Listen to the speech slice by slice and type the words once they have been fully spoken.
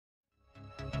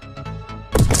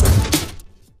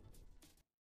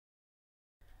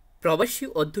প্রবাসী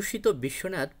অধ্যুষিত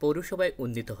বিশ্বনাথ পৌরসভায়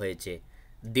উন্নীত হয়েছে।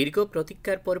 দীর্ঘ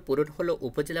প্রতীক্ষার পর পূরণ হল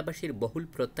উপজেলাবাসীর বহুল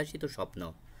প্রত্যাশিত স্বপ্ন।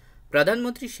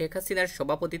 প্রধানমন্ত্রী শেখ হাসিনার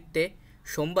সভাপতিত্বে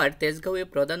সোমবার তেজগাঁওয়ে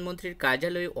প্রধানমন্ত্রীর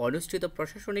কার্যালয়ে অনুষ্ঠিত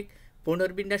প্রশাসনিক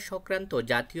পুনর্বিন্যাস সংক্রান্ত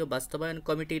জাতীয় বাস্তবায়ন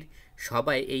কমিটির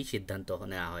সভায় এই সিদ্ধান্ত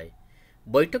নেওয়া হয়।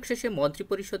 বৈঠক শেষে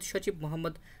মন্ত্রিপরিষদ সচিব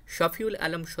মোহাম্মদ শফিউল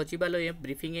আলম সচিবালয়ে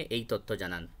ব্রিফিংয়ে এই তথ্য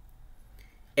জানান।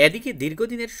 এদিকে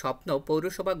দীর্ঘদিনের স্বপ্ন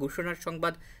পৌরসভা ঘোষণার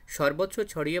সংবাদ সর্বত্র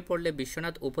ছড়িয়ে পড়লে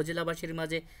বিশ্বনাথ উপজেলাবাসীর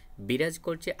মাঝে বিরাজ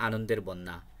করছে আনন্দের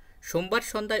বন্যা। সোমবার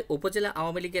সন্ধ্যায় উপজেলা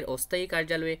আওয়ামী লীগের অস্থায়ী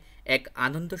কার্যালয়ে এক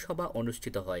আনন্দ সভা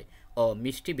অনুষ্ঠিত হয় ও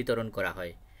মিষ্টি বিতরণ করা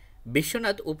হয়।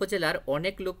 বিশ্বনাথ উপজেলার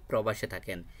অনেক লোক প্রবাসে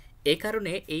থাকেন, এ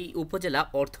কারণে এই উপজেলা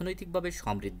অর্থনৈতিকভাবে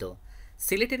সমৃদ্ধ।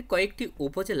 সিলেটের কয়েকটি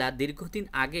উপজেলা দীর্ঘদিন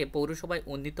আগে পৌরসভায়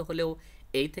উন্নীত হলেও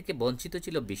এই থেকে বঞ্চিত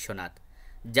ছিল বিশ্বনাথ।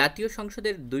 জাতীয়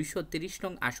সংসদের 230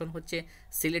 নং আসন হচ্ছে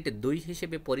সিলেট 2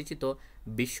 হিসেবে পরিচিত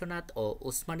বিশ্বনাথ ও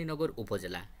ওসমানীনগর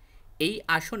উপজেলা। এই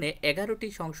আসনে 11টি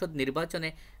সংসদ নির্বাচনে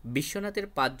বিশ্বনাথের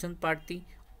 5 জন প্রার্থী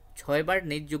 6 বার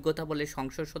নিজ যোগ্যতা বলে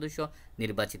সংসদ সদস্য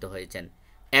নির্বাচিত হয়েছেন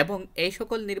এবং এই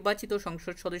সকল নির্বাচিত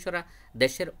সংসদ সদস্যরা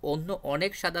দেশের অন্য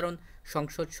অনেক সাধারণ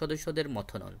সংসদ সদস্যদের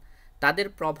মতো নন। তাদের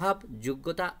প্রভাব,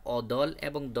 যোগ্যতা ও দল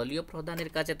এবং দলীয় প্রধানের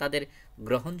কাছে তাদের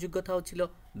গ্রহণযোগ্যতাও ছিল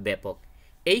ব্যাপক।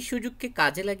 এই সুযোগকে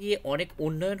কাজে লাগিয়ে অনেক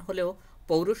উন্নয়ন হলেও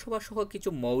পৌরসভা সহ কিছু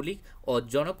মৌলিক ও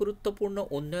জনগুরুত্বপূর্ণ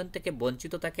উন্নয়ন থেকে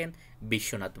বঞ্চিত থাকেন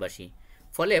বিশ্বনাথবাসী।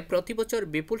 ফলে প্রতিবছর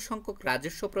বিপুল সংখ্যক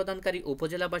রাজস্ব প্রদানকারী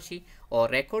উপজেলাবাসী ও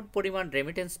রেকর্ড পরিমাণ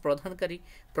রেমিটেন্স প্রদানকারী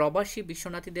প্রবাসী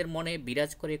বিশ্বনাথীদের মনে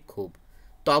বিরাজ করে ক্ষোভ।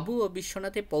 তবুও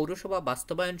বিশ্বনাথে পৌরসভা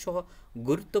বাস্তবায়ন সহ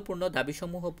গুরুত্বপূর্ণ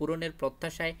দাবিসমূহ পূরণের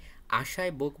প্রত্যাশায়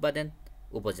আশায় বুক বাঁধেন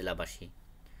উপজেলাবাসী।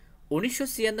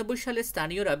 1996 সালে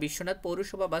স্থানীয়রা বিশ্বনাথ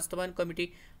পৌরসভা বাস্তবায়ন কমিটি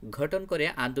গঠন করে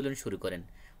আন্দোলন শুরু করেন।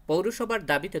 পৌরসভার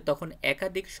দাবিতে তখন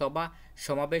একাধিক সভা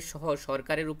সমাবেশ সহ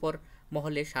সরকারের উপর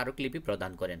মহলে স্মারকলিপি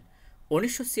প্রদান করেন।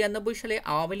 1996 সালে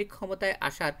আওয়ামী লীগ ক্ষমতায়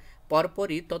আসার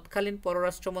পরপরই তৎকালীন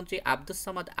পররাষ্ট্রমন্ত্রী আব্দুস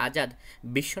সামাদ আজাদ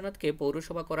বিশ্বনাথকে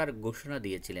পৌরসভা করার ঘোষণা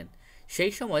দিয়েছিলেন।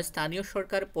 সেই সময় স্থানীয়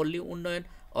সরকার, পল্লী উন্নয়ন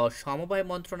ও সমবায়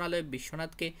মন্ত্রণালয়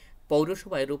বিশ্বনাথকে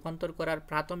পৌরসভায় রূপান্তর করার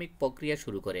প্রাথমিক প্রক্রিয়া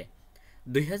শুরু করে।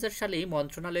 2000 সালেই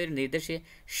মন্ত্রণালয়ের নির্দেশে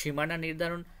সীমানা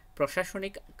নির্ধারণ,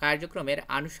 প্রশাসনিক কার্যক্রমের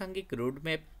আনুষঙ্গিক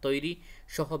রোডম্যাপ তৈরি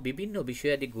সহ বিভিন্ন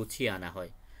বিষয়াদি গুছিয়ে আনা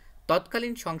হয়।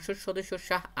 তৎকালীন সংসদ সদস্য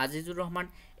শাহ আজিজুর রহমান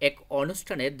এক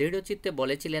অনুষ্ঠানে দৃঢ়চিত্তে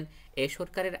বলেছিলেন, এ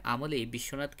সরকারের আমলেই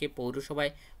বিশ্বনাথকে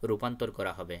পৌরসভায় রূপান্তর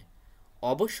করা হবে।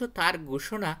 অবশ্য তার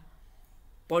ঘোষণা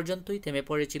পর্যন্তই থেমে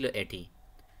পড়েছিল এটি।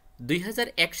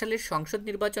 2001 সালের সংসদ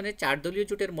নির্বাচনে 4 দলীয়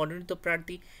জোটের মনোনীত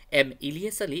প্রার্থী এম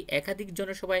ইলিয়াস আলী একাধিক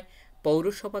জনসভায়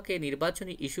পৌরসভাকে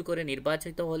নির্বাচনী ইস্যু করে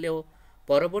নির্বাচিত হলেও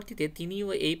পরবর্তীতে তিনিও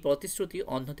এই প্রতিশ্রুতি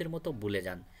অন্যদের মতো ভুলে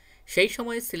যান। সেই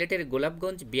সময়ে সিলেটের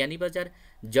গোলাপগঞ্জ, বিয়ানীবাজার,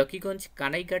 জকিগঞ্জ,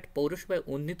 কানাইঘাট পৌরসভায়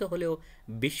উন্নীত হলেও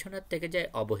বিশ্বনাথ থেকে যায়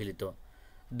অবহেলিত।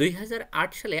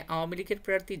 2008 সালে আওয়ামী লীগের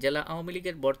প্রার্থী জেলা আওয়ামী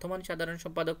লীগের বর্তমান সাধারণ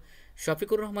সম্পাদক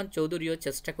শফিকুর রহমান চৌধুরীও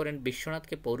চেষ্টা করেন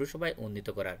বিশ্বনাথকে পৌরসভায় উন্নীত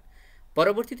করার।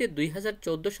 পরবর্তীতে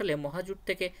 2014 সালে মহাজোট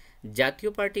থেকে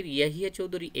জাতীয় পার্টির ইয়াহিয়া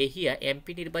চৌধুরী এহিয়া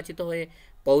এমপি নির্বাচিত হয়ে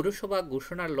পৌরসভা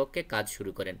ঘোষণার লক্ষ্যে কাজ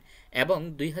শুরু করেন এবং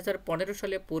 2015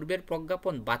 সালে পূর্বের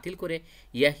প্রজ্ঞাপন বাতিল করে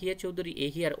ইয়াহিয়া চৌধুরী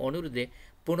এহিয়ার অনুরোধে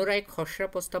পুনরায় খসড়া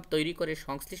প্রস্তাব তৈরি করে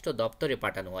সংশ্লিষ্ট দপ্তরে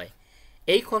পাঠানো হয়।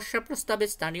 এই খসড়া প্রস্তাবে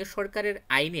স্থানীয় সরকারের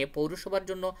আইনে পৌরসভার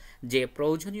জন্য যে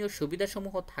প্রয়োজনীয়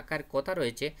সুবিধাসমূহ থাকার কথা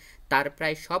রয়েছে তার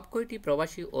প্রায় সবকয়টি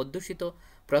প্রবাসী অধ্যুষিত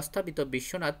প্রস্তাবিত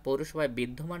বিশ্বনাথ পৌরসভায়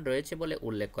বিদ্যমান রয়েছে বলে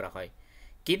উল্লেখ করা হয়।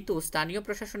 কিন্তু স্থানীয়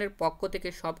প্রশাসনের পক্ষ থেকে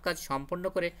সব কাজ সম্পন্ন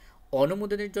করে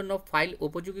অনুমোদনের জন্য ফাইল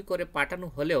উপযোগী করে পাঠানো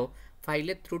হলেও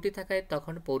ফাইলের ত্রুটি থাকায়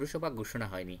তখন পৌরসভা ঘোষণা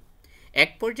হয়নি।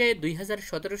 এক পর্যায়ে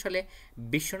 2017 সালে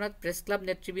বিশ্বনাথ প্রেস ক্লাব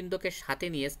নেতৃবৃন্দকে সাথে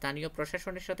নিয়ে স্থানীয়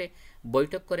প্রশাসনের সাথে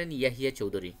বৈঠক করেন ইয়াহিয়া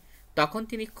চৌধুরী। তখন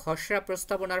তিনি খসড়া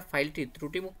প্রস্তাবনার ফাইলটি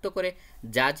ত্রুটিমুক্ত করে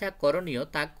যা যা করণীয়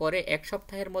তা করে 1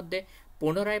 সপ্তাহের মধ্যে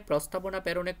পুনরায় প্রস্তাবনা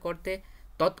প্রেরণ করতে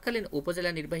তৎকালীন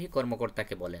উপজেলা নির্বাহী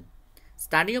কর্মকর্তাকে বলেন।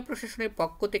 স্থানীয় প্রশাসনের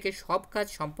পক্ষ থেকে সব কাজ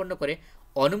সম্পন্ন করে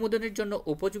অনুমোদনের জন্য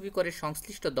উপযোগী করে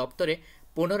সংশ্লিষ্ট দপ্তরে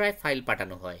পুনরায় ফাইল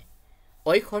পাঠানো হয়।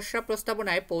 ওই খসড়া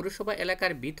প্রস্তাবনায় পৌরসভা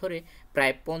এলাকার ভিতরে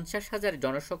প্রায় 50,000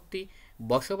 জনশক্তি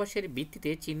বসবাসের ভিত্তিতে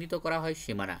চিহ্নিত করা হয়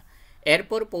সীমানা।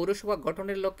 এরপর পৌরসভা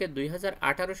গঠনের লক্ষ্যে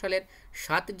 2018 সালের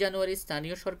 7 জানুয়ারি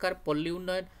স্থানীয় সরকার, পল্লী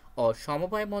উন্নয়ন ও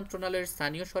সমবায় মন্ত্রণালয়ের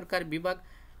স্থানীয় সরকার বিভাগ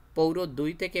পৌর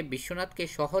 2 থেকে বিশ্বনাথকে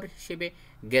শহর হিসেবে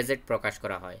গেজেট প্রকাশ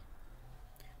করা হয়।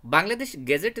 বাংলাদেশ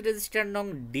গেজেট রেজিস্টার নং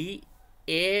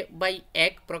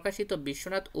DA/1 প্রকাশিত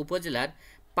বিশ্বনাথ উপজেলার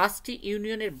 5টি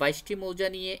ইউনিয়নের 22টি মৌজা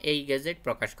নিয়ে এই গেজেট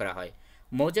প্রকাশ করা হয়।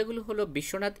 মৌজাগুলো হলো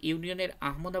বিশ্বনাথ ইউনিয়নের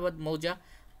আহমদাবাদ মৌজা,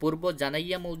 পূর্ব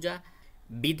জানাইয়া মৌজা,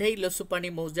 বিধাই লসুপানি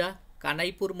মৌজা,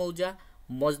 কানাইপুর মৌজা,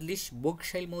 মজলিস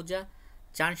বকশাইল মৌজা,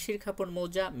 চানশির খাপড়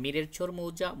মৌজা, মিরেরচর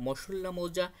মৌজা, মশুল্লা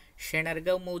মৌজা,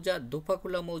 সেনারগাঁও মৌজা,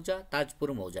 দুপাকুলা মৌজা,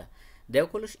 তাজপুর মৌজা।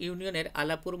 দেওকলস ইউনিয়নের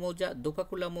আলাপুর মৌজা,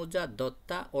 দুপাকুলা মৌজা,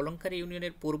 দত্তা, অলঙ্কারী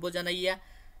ইউনিয়নের পূর্ব জানাইয়া,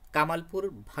 কামালপুর,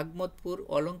 ভাগমতপুর,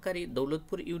 অলঙ্কারী,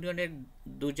 দৌলতপুর ইউনিয়নের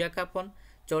দুজাকাপন,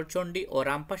 চরচণ্ডী ও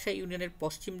রামপাশা ইউনিয়নের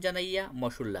পশ্চিম জানাইয়া,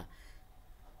 মশুল্লা।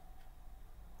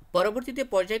 পরবর্তীতে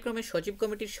পর্যায়ক্রমে সচিব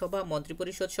কমিটির সভা,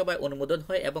 মন্ত্রিপরিষদ সভায় অনুমোদন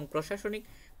হয় এবং প্রশাসনিক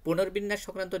পুনর্বিন্যাস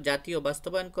সংক্রান্ত জাতীয়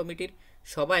বাস্তবায়ন কমিটির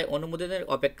সভায় অনুমোদনের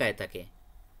অপেক্ষায় থাকে।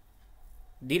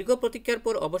 দীর্ঘ প্রতীক্ষার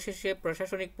পর অবশেষে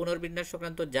প্রশাসনিক পুনর্বিন্যাস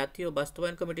সংক্রান্ত জাতীয়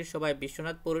বাস্তবায়ন কমিটির সভায়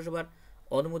বিশ্বনাথ পৌরসভার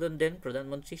অনুমোদন দেন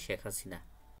প্রধানমন্ত্রী শেখ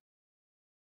হাসিনা।